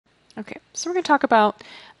Okay, so we're going to talk about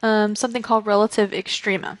something called relative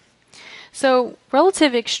extrema. So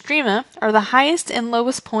relative extrema are the highest and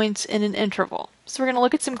lowest points in an interval. So we're going to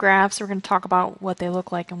look at some graphs. We're going to talk about what they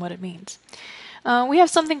look like and what it means. We have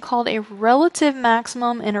something called a relative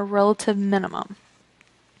maximum and a relative minimum.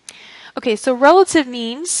 Okay, so relative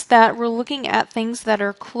means that we're looking at things that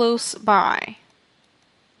are close by.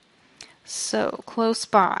 So close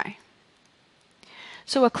by.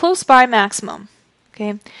 So a close by maximum.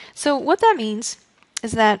 Okay, so what that means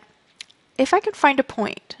is that if I can find a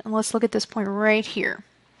point, and let's look at this point right here.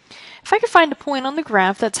 If I can find a point on the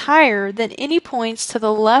graph that's higher than any points to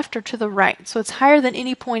the left or to the right, so it's higher than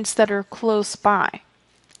any points that are close by,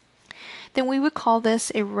 then we would call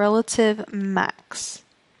this a relative max.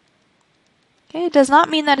 Okay, it does not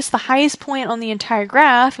mean that it's the highest point on the entire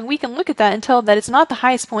graph, and we can look at that and tell that it's not the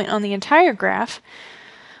highest point on the entire graph,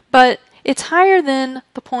 but it's higher than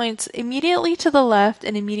the points immediately to the left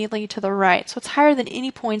and immediately to the right. So it's higher than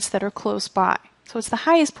any points that are close by. So it's the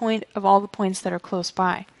highest point of all the points that are close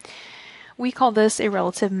by. We call this a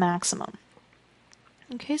relative maximum.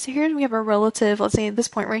 Okay, so here we have a relative, let's say this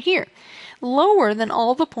point right here, lower than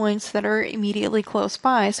all the points that are immediately close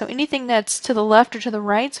by. So anything that's to the left or to the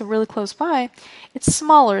right, so really close by, it's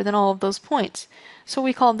smaller than all of those points. So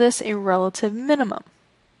we call this a relative minimum.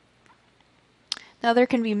 Now there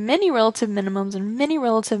can be many relative minimums and many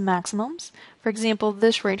relative maximums. For example,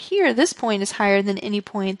 this right here, this point is higher than any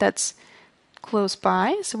point that's close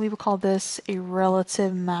by, so we would call this a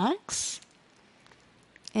relative max.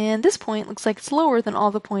 And this point looks like it's lower than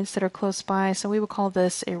all the points that are close by, so we would call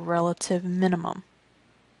this a relative minimum.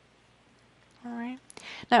 Alright.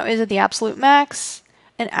 Now, is it the absolute max?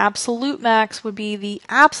 An absolute max would be the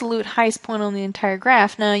absolute highest point on the entire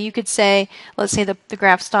graph. Now you could say, let's say the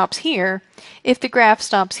graph stops here. If the graph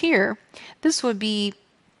stops here, this would be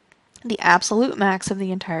the absolute max of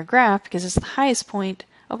the entire graph because it's the highest point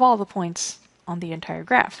of all the points on the entire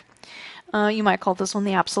graph. You might call this one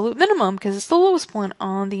the absolute minimum because it's the lowest point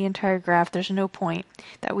on the entire graph. There's no point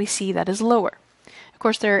that we see that is lower. Of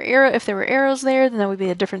course, if there were arrows there, then that would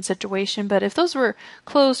be a different situation. But if those were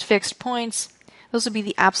closed fixed points, those would be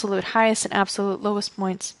the absolute highest and absolute lowest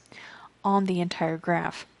points on the entire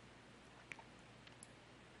graph.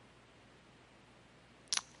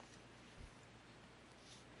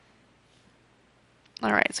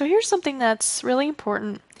 Alright, so here's something that's really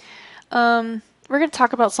important. We're going to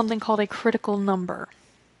talk about something called a critical number.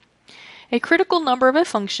 A critical number of a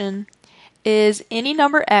function is any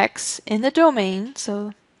number x in the domain,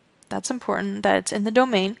 so that's important that it's in the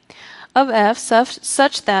domain, of f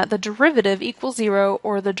such that the derivative equals 0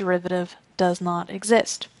 or the derivative does not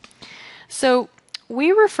exist. So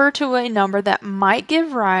we refer to a number that might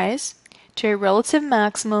give rise to a relative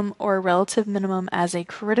maximum or a relative minimum as a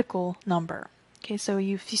critical number. Okay, so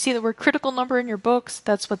if you see the word critical number in your books,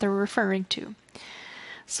 that's what they're referring to.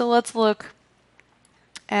 So let's look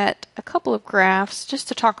at a couple of graphs just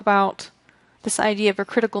to talk about this idea of a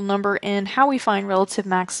critical number and how we find relative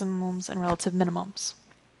maximums and relative minimums.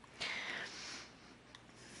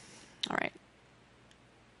 Alright,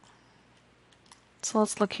 so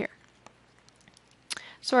let's look here.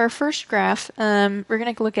 So our first graph, we're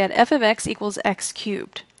going to look at f of x equals x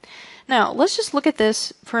cubed. Now, let's just look at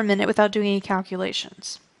this for a minute without doing any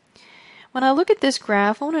calculations. When I look at this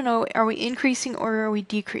graph, I want to know, are we increasing or are we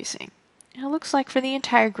decreasing? And it looks like for the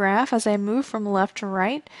entire graph, as I move from left to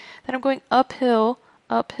right, that I'm going uphill,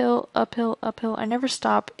 uphill, uphill, uphill. I never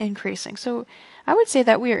stop increasing. So I would say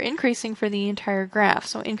that we are increasing for the entire graph.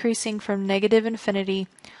 So increasing from negative infinity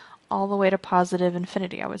all the way to positive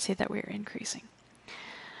infinity. I would say that we are increasing.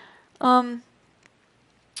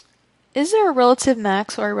 Is there a relative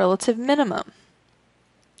max or a relative minimum?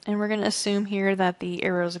 And we're going to assume here that the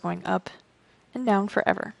arrows are going up and down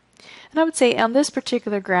forever. And I would say on this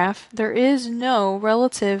particular graph, there is no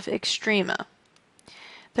relative extrema.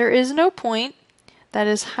 There is no point that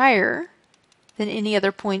is higher than any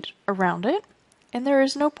other point around it, and there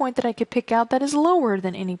is no point that I could pick out that is lower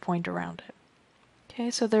than any point around it.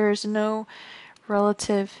 Okay, so there is no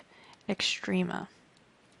relative extrema.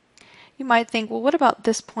 You might think, well, what about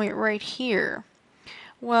this point right here?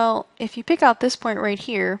 Well, if you pick out this point right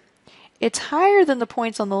here, it's higher than the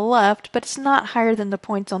points on the left, but it's not higher than the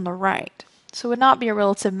points on the right. So it would not be a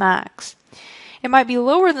relative max. It might be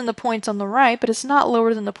lower than the points on the right, but it's not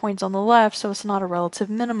lower than the points on the left, so it's not a relative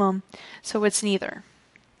minimum, so it's neither.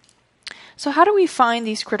 So how do we find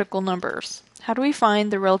these critical numbers? How do we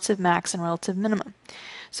find the relative max and relative minimum?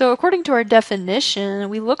 So according to our definition,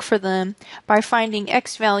 we look for them by finding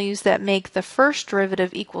x values that make the first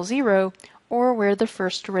derivative equal 0 or where the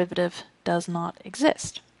first derivative does not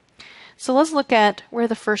exist. So let's look at where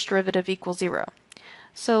the first derivative equals 0.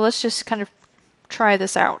 So let's just kind of try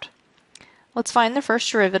this out. Let's find the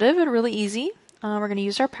first derivative, and really easy. We're going to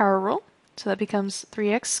use our power rule, so that becomes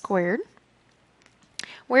 3x squared.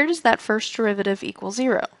 Where does that first derivative equal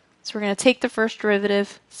 0? So we're going to take the first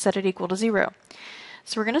derivative, set it equal to 0.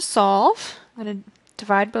 So we're going to solve. I'm going to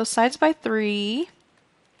divide both sides by 3.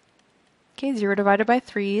 Okay, 0 divided by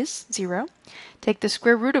 3 is 0. Take the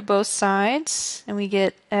square root of both sides, and we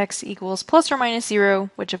get x equals plus or minus 0,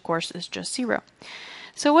 which of course is just 0.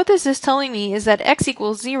 So what this is telling me is that x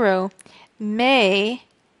equals 0 may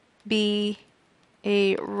be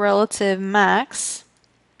a relative max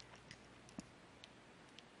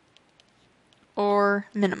or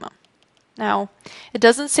minimum. Now, it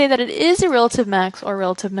doesn't say that it is a relative max or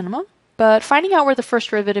relative minimum, but finding out where the first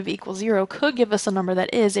derivative equals 0 could give us a number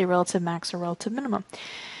that is a relative max or relative minimum.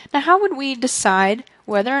 Now, how would we decide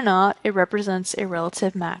whether or not it represents a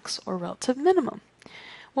relative max or relative minimum?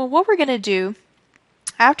 Well, what we're going to do,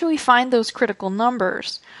 after we find those critical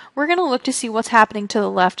numbers, we're going to look to see what's happening to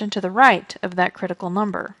the left and to the right of that critical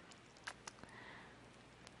number.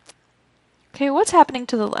 Okay, what's happening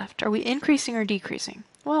to the left? Are we increasing or decreasing?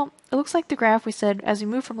 Well, it looks like the graph, we said as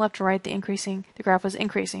we move from left to right, the graph was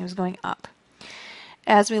increasing, it was going up.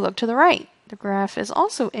 As we look to the right, the graph is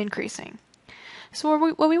also increasing. So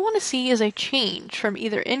what we want to see is a change from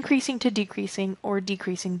either increasing to decreasing or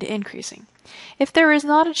decreasing to increasing. If there is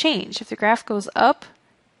not a change, if the graph goes up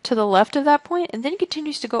to the left of that point and then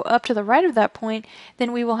continues to go up to the right of that point,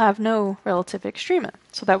 then we will have no relative extrema.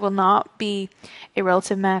 So that will not be a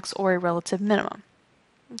relative max or a relative minimum.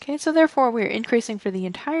 Okay, so therefore we're increasing for the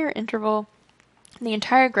entire interval, the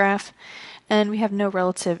entire graph, and we have no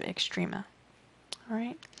relative extrema. All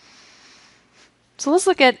right. So let's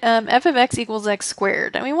look at f of x equals x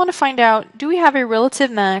squared, and we want to find out, do we have a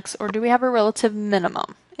relative max or do we have a relative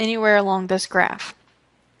minimum anywhere along this graph?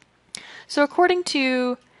 So according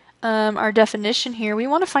to our definition here, we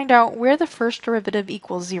want to find out where the first derivative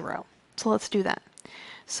equals 0. So let's do that.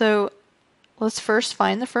 So let's first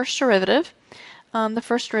find the first derivative. The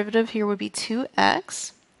first derivative here would be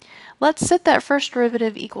 2x. Let's set that first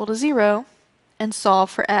derivative equal to 0 and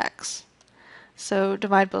solve for x. So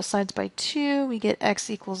divide both sides by 2, we get x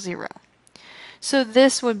equals 0. So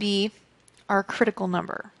this would be our critical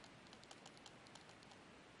number.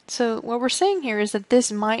 So what we're saying here is that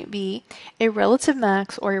this might be a relative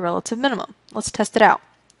max or a relative minimum. Let's test it out.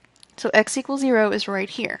 So x equals 0 is right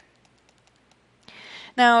here.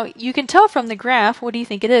 Now, you can tell from the graph, what do you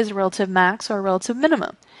think it is, a relative max or a relative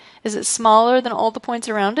minimum? Is it smaller than all the points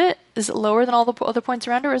around it? Is it lower than all the other points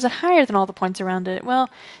around it? Or is it higher than all the points around it? Well,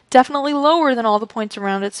 definitely lower than all the points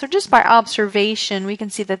around it. So just by observation, we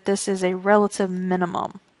can see that this is a relative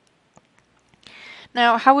minimum.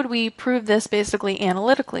 Now, how would we prove this basically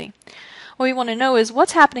analytically? What we want to know is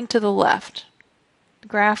what's happening to the left. The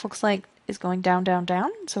graph looks like it's going down, down,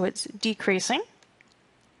 down, so it's decreasing.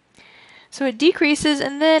 So it decreases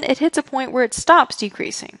and then it hits a point where it stops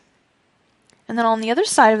decreasing. And then on the other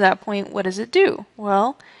side of that point, what does it do?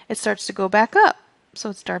 Well, it starts to go back up.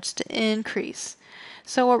 So it starts to increase.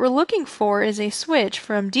 So what we're looking for is a switch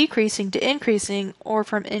from decreasing to increasing or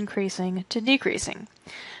from increasing to decreasing.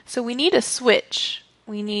 So we need a switch.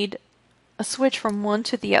 We need a switch from one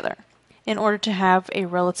to the other in order to have a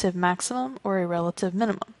relative maximum or a relative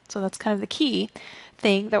minimum. So that's kind of the key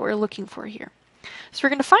thing that we're looking for here. So we're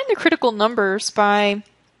going to find the critical numbers by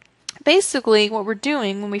basically what we're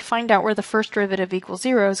doing when we find out where the first derivative equals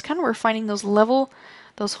 0 is kind of we're finding those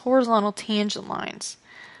horizontal tangent lines.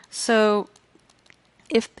 So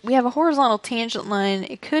if we have a horizontal tangent line,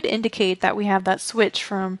 it could indicate that we have that switch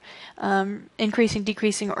from increasing,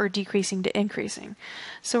 decreasing, or decreasing to increasing.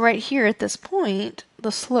 So right here at this point,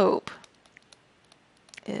 the slope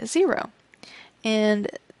is 0. And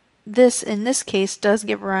this, in this case, does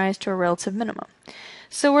give rise to a relative minimum.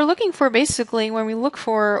 So we're looking for basically, when we look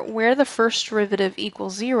for where the first derivative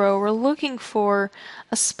equals 0, we're looking for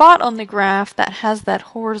a spot on the graph that has that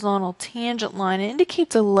horizontal tangent line. It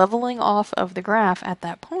indicates a leveling off of the graph at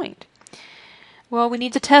that point. Well, we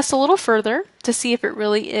need to test a little further to see if it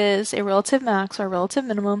really is a relative max or a relative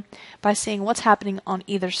minimum by seeing what's happening on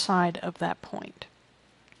either side of that point.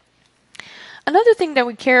 Another thing that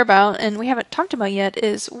we care about, and we haven't talked about yet,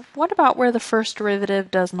 is what about where the first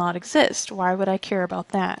derivative does not exist? Why would I care about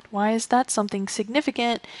that? Why is that something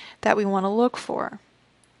significant that we want to look for?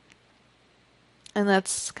 And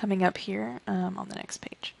that's coming up here on the next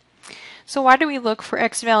page. So why do we look for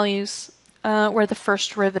x values where the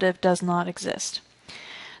first derivative does not exist?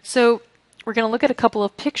 So we're going to look at a couple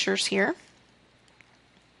of pictures here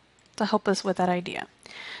to help us with that idea.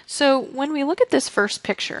 So when we look at this first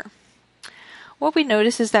picture, what we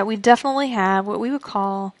notice is that we definitely have what we would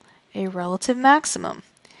call a relative maximum.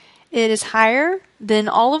 It is higher than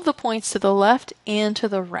all of the points to the left and to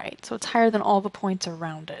the right, so it's higher than all the points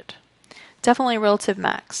around it. Definitely a relative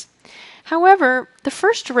max. However, the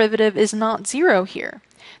first derivative is not 0 here.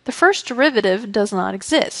 The first derivative does not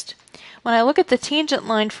exist. When I look at the tangent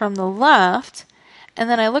line from the left, and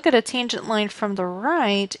then I look at a tangent line from the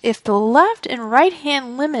right, if the left and right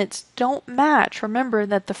hand limits don't match, remember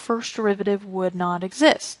that the first derivative would not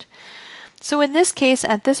exist. So in this case,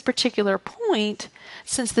 at this particular point,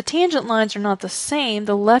 since the tangent lines are not the same,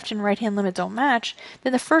 the left and right hand limit don't match,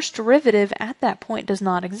 then the first derivative at that point does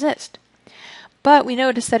not exist. But we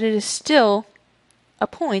notice that it is still a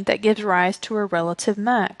point that gives rise to a relative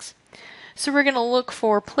max. So we're going to look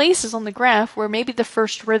for places on the graph where maybe the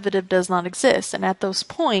first derivative does not exist, and at those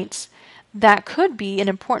points, that could be an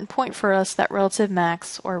important point for us, that relative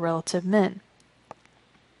max or relative min.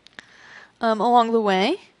 Along the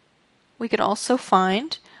way, we could also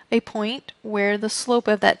find a point where the slope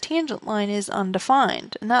of that tangent line is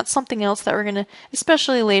undefined, and that's something else that we're going to,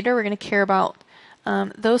 especially later, we're going to care about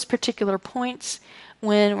those particular points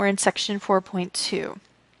when we're in section 4.2.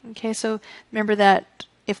 Okay, so remember that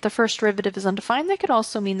if the first derivative is undefined, that could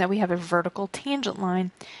also mean that we have a vertical tangent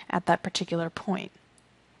line at that particular point.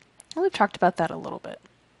 And we've talked about that a little bit.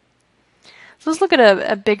 So let's look at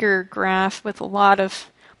a bigger graph with a lot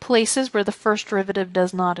of places where the first derivative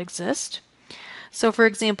does not exist. So for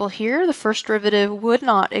example here, the first derivative would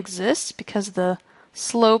not exist because the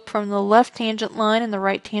slope from the left tangent line and the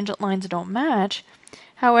right tangent lines don't match.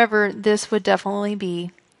 However, this would definitely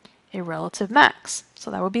be a relative max.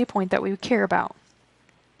 So that would be a point that we would care about.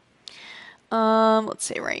 Let's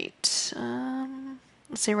say right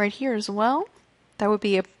here as well. That would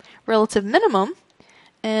be a relative minimum,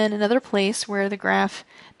 and another place where the graph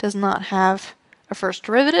does not have a first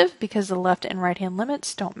derivative because the left and right hand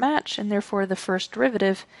limits don't match, and therefore the first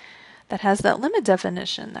derivative that has that limit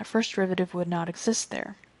definition, that first derivative would not exist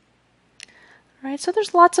there. Alright, so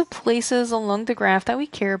there's lots of places along the graph that we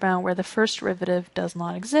care about where the first derivative does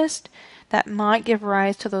not exist that might give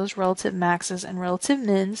rise to those relative maxes and relative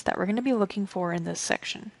mins that we're going to be looking for in this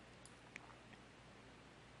section.